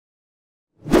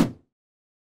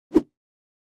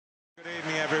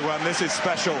everyone. This is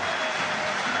special.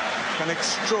 An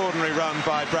extraordinary run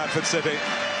by Bradford City.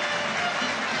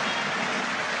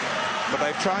 But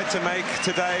they've tried to make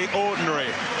today ordinary.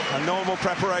 A normal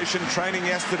preparation, training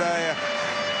yesterday.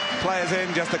 Players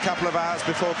in just a couple of hours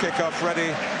before kick-off,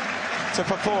 ready to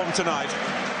perform tonight.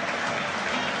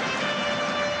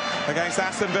 Against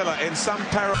Aston Villa, in some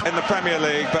peril in the Premier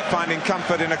League, but finding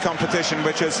comfort in a competition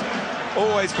which has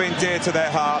always been dear to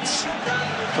their hearts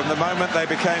from the moment they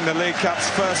became the League Cup's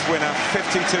first winner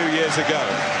 52 years ago.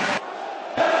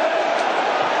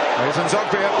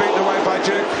 Zogbia beaten away by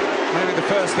Duke. Maybe the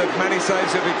first of many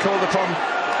saves that we called upon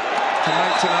to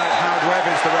make tonight. Howard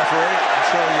Webb is the referee. I'm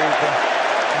sure you've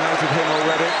noted him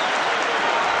already.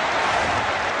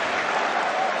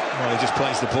 Well, he just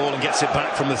plays the ball and gets it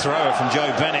back from the thrower, from Joe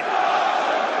Bennett.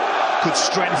 Good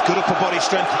strength, good upper body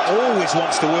strength. Always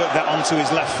wants to work that onto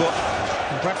his left foot.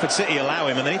 And Bradford City allow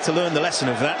him, and they need to learn the lesson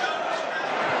of that.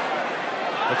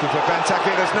 Looking for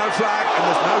Benteke, there's no flag, and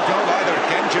there's no goal either.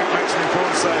 Again, Duke makes an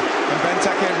important save, and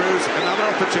Benteke rues another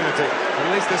opportunity. At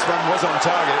least this one was on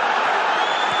target.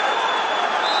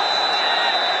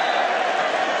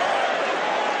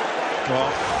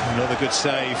 Well, another good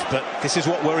save, but this is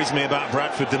what worries me about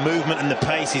Bradford. The movement and the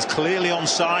pace. He's clearly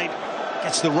onside.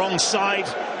 Gets the wrong side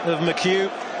of McHugh,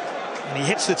 and he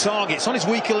hits the target. It's on his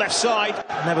weaker left side.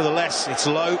 Nevertheless, it's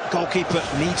low. Goalkeeper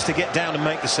needs to get down and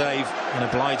make the save, and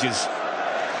obliges.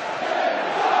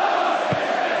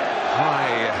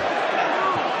 High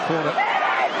corner.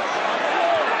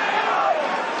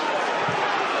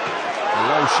 A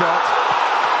low shot.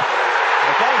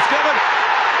 The goal's given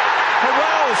for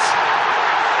Wells.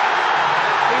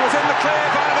 He was in the clear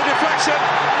by the deflection,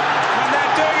 and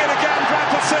they're doing it again,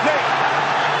 Bradford City.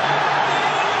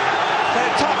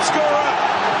 Their top scorer,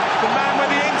 the man with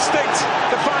the instinct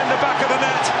to find the back of the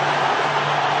net.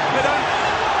 They don't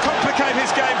complicate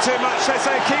his game too much. They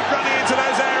say keep running into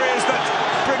those areas that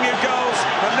bring you goals,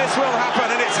 and this will happen,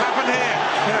 and it's happened here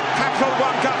in a capital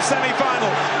One Cup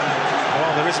semi-final.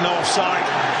 Well, there is no offside.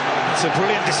 It's a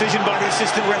brilliant decision by the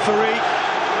assistant referee.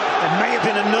 There may have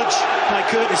been a nudge by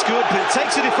Curtis Good, but it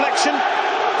takes a deflection,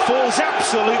 falls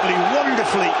absolutely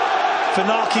wonderfully for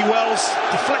Narky Wells.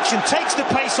 Deflection takes the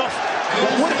pace off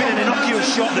what would have been an innocuous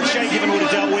shot that Shea Given would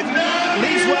have dealt with.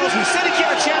 Leaves Wells. We said he'd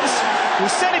get a chance. We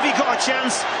said if he got a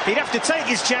chance, he'd have to take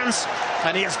his chance,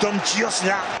 and he has done just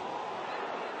that.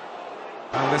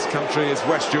 Well, this country is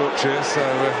West Yorkshire, so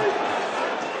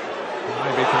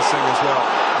maybe he can sing as well.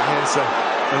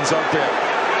 Here's Zogbia.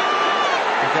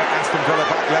 To get Aston Villa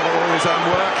back level, all his own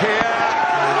work here.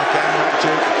 And again,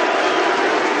 Duke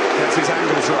gets his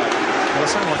angles right. Well,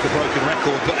 it sounds like a broken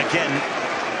record, but again,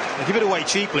 they give it away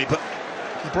cheaply. But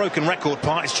the broken record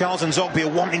part is Charles Zogbia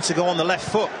wanting to go on the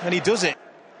left foot, and he does it.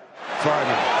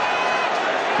 Friday.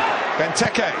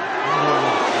 Benteke.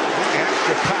 The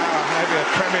extra power, maybe a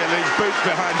Premier League boot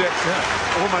behind it.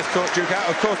 Yeah. Almost caught Duke out.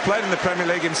 Of course, played in the Premier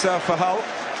League himself for Hull.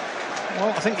 Well,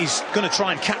 I think he's going to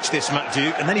try and catch this, Matt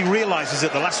Duke, and then he realises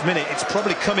at the last minute it's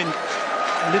probably coming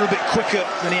a little bit quicker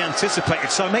than he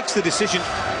anticipated, so he makes the decision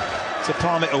to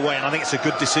palm it away, and I think it's a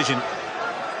good decision.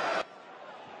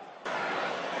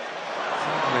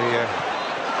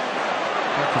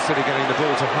 Bradford City getting the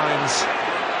ball to Hines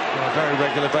on a very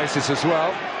regular basis as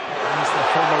well. He's the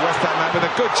former West Ham man with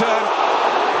a good turn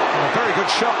and a very good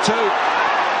shot too.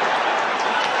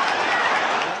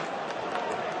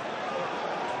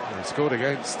 He scored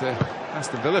against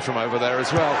Aston Villa from over there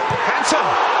as well. Hansen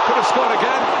could have scored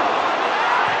again.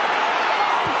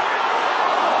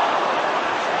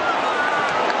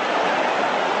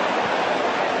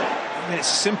 I mean,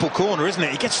 it's a simple corner, isn't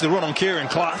it? He gets the run on Kieran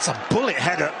Clark. That's a bullet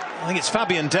header. I think it's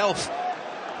Fabian Delph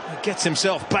who gets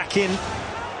himself back in.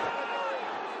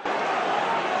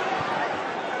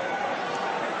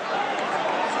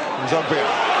 Zogbia.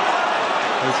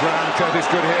 Who's round Curtis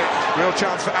Good here. Real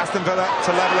chance for Aston Villa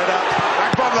to level it up.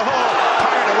 Akbon Lahore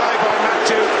parried away by Matt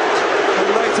Duke. The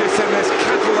latest in this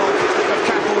catalogue of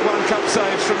capital One Cup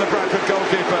saves from the Bradford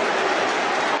goalkeeper.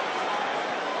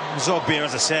 Zogbia,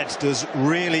 as I said, does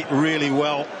really, really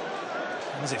well.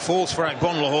 As it falls for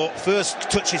Akbon Lahore. First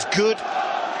touch is good.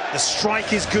 The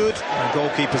strike is good. And the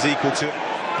goalkeeper's equal to it.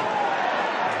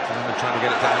 Trying to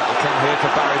get it down. It will come here for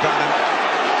Barry Bannon.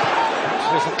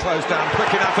 Wasn't closed down quick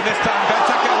enough, and this time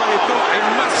Benteke, well, he thought he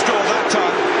must score that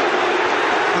time,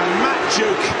 and Matt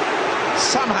Duke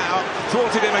somehow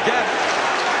thwarted him again.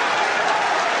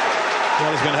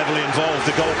 Well, he's been heavily involved,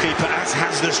 the goalkeeper, as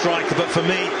has the striker, but for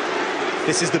me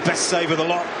this is the best save of the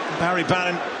lot. Barry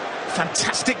Bannon,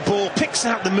 fantastic ball, picks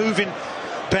out the moving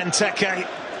Benteke,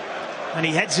 and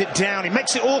he heads it down. He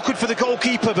makes it awkward for the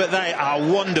goalkeeper, but they are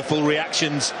wonderful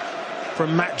reactions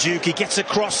from Matt Duke. He gets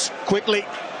across quickly,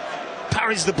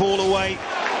 parries the ball away.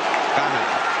 Bannon.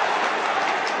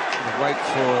 Wait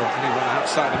for anyone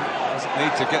outside him. Doesn't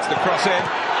need to. Gets the cross in.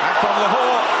 And from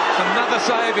Lahore, another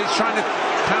save. He's trying to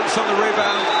pounce on the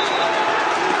rebound.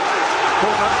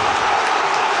 Corner.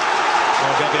 Oh,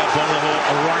 there'll be Lahore,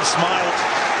 a right smile.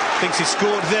 Thinks he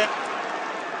scored there.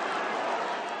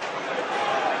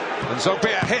 And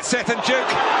Zogbia hits it, and Duke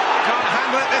can't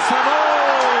handle it this time. Oh!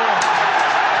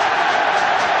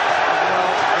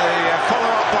 Well, the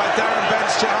follow-up by Darren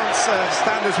Bent's chance.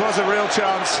 Standards was a real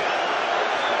chance.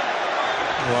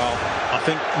 Well, I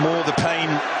think more the pain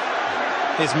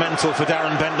is mental for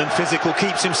Darren Bent than physical.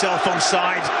 Keeps himself on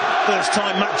side. First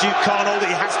time Matt Duke can't hold it.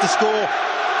 He has to score.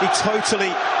 He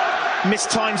totally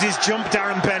mistimes his jump,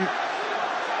 Darren Bent.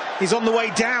 He's on the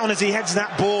way down as he heads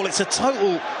that ball. It's a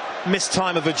total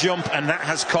mistime of a jump, and that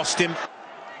has cost him.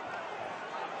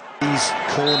 These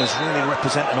corners really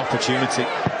represent an opportunity.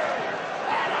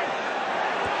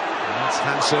 That's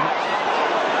Hansen.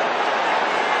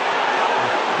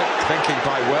 Thinking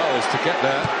by Wells to get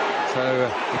there, so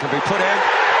it can be put in,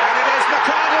 and it is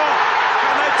McCardle,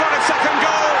 and they've got a second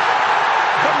goal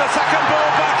from the second ball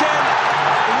back in.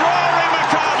 Rory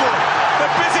McCardle, the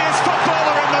busiest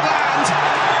footballer in the land,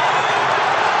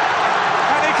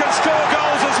 and he can score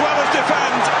goals as well as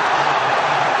defend.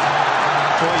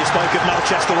 Well, you spoke of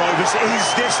Manchester Rovers. Is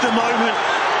this the moment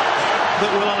that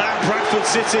will allow Bradford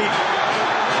City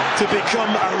to become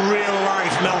a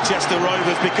real-life Manchester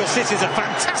Rovers? Because this is a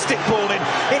fantastic ball in.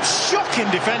 It's shocking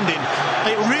defending.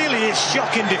 It really is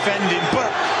shocking defending. But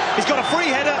he's got a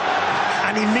free header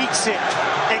and he meets it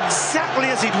exactly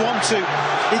as he'd want to.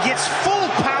 He gets full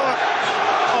power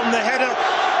on the header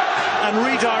and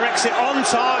redirects it on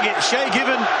target. Shay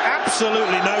Given,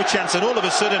 absolutely no chance. And all of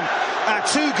a sudden, a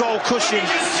two-goal cushion.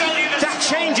 That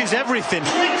changes everything.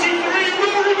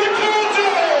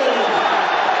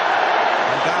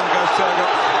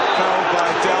 Fouled by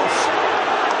Delph,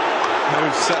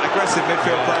 whose aggressive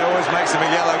midfield play always makes him a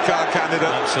yellow card candidate.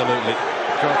 Absolutely.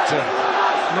 Got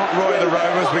not Roy of the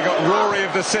Rovers, we got Rory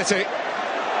of the City,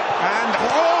 and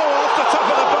off the top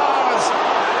of the bars,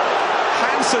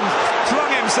 Hansen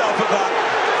flung himself at that.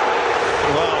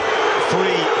 Well,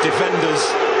 three defenders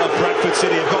of Bradford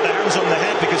City have got their hands on the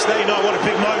head because they know what a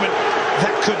big moment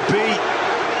that could be.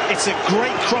 It's a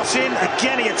great cross in.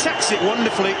 Again, he attacks it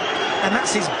wonderfully. And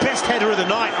that's his best header of the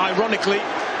night, ironically.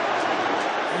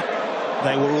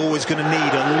 They were always going to need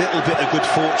a little bit of good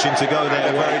fortune to go there.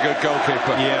 A very good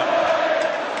goalkeeper. Yeah.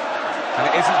 And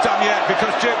it isn't done yet because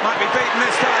Duke might be beaten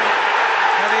this time.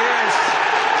 And he is.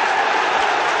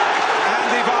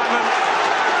 Andy Vyman,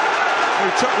 who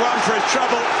took one for his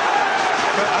trouble.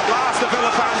 But at last the Villa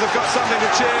fans have got something to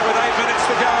cheer with 8 minutes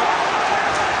to go.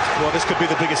 Well, this could be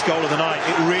the biggest goal of the night.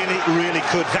 It really, really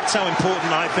could. That's how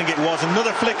important I think it was.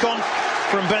 Another flick on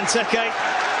from Benteke.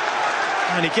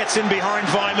 And he gets in behind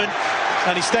Vyman.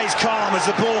 And he stays calm as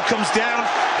the ball comes down.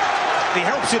 He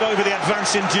helps it over the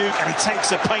advancing Duke. And he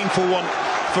takes a painful one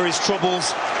for his troubles.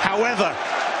 However,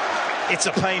 it's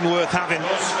a pain worth having.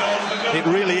 It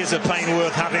really is a pain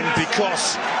worth having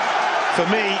because, for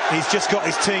me, he's just got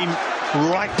his team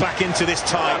right back into this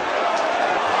tie.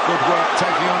 Good work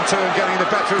taking on two and getting the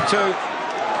better of two.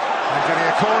 And getting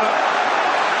a corner.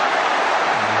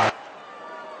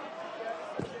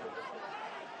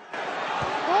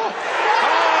 Oh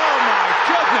my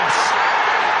goodness!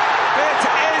 It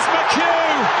is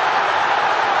McHugh.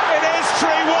 It is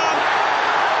 3-1.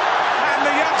 And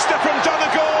the youngster from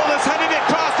Donegal has headed it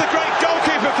past the great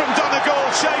goalkeeper from Donegal,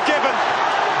 Shay Given.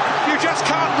 You just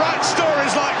can't write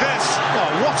stories like this.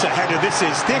 Oh, what a header this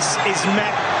is. This is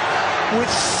met with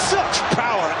such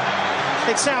power.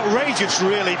 It's outrageous,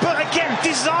 really. But again,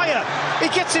 desire. He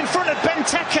gets in front of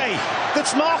Benteke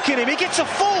that's marking him. He gets a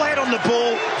full head on the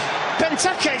ball.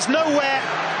 Benteke's nowhere.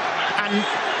 And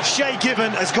Shay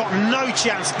Given has got no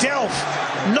chance. Delph,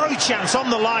 no chance on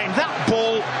the line. That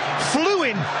ball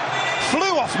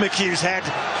flew off McHugh's head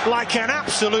like an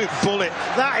absolute bullet.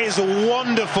 That is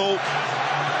wonderful.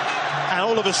 And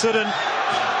all of a sudden,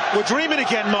 we're dreaming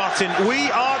again, Martin.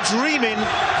 We are dreaming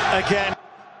again.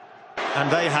 And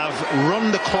they have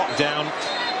run the clock down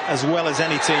as well as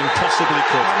any team possibly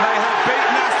could. And they have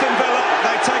beaten Aston Villa.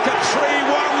 They take a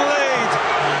 3-1 lead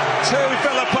to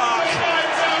Villa Park.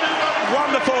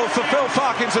 Wonderful for Phil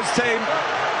Parkinson's team,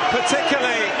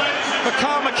 particularly for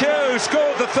Carl McHugh, who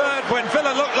scored the third when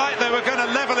Villa looked like they were going to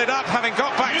level it up, having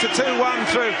got back to 2-1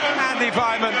 through Andy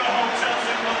Vyman.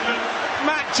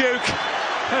 Matt Duke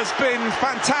has been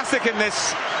fantastic in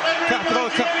this Capital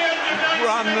Cup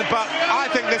run, but I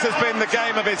think this has been the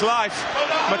game of his life.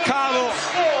 McCardle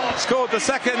Scored the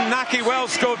second. Naki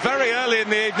Wells scored very early in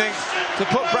the evening to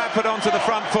put Bradford onto the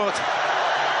front foot.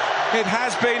 It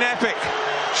has been epic,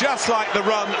 just like the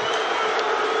run.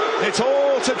 It's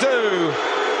all to do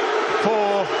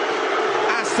for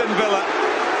Aston Villa.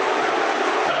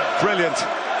 Brilliant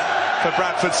for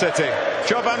Bradford City.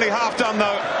 Job only half done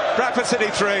though. Bradford City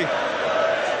 3,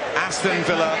 Aston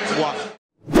Villa 1.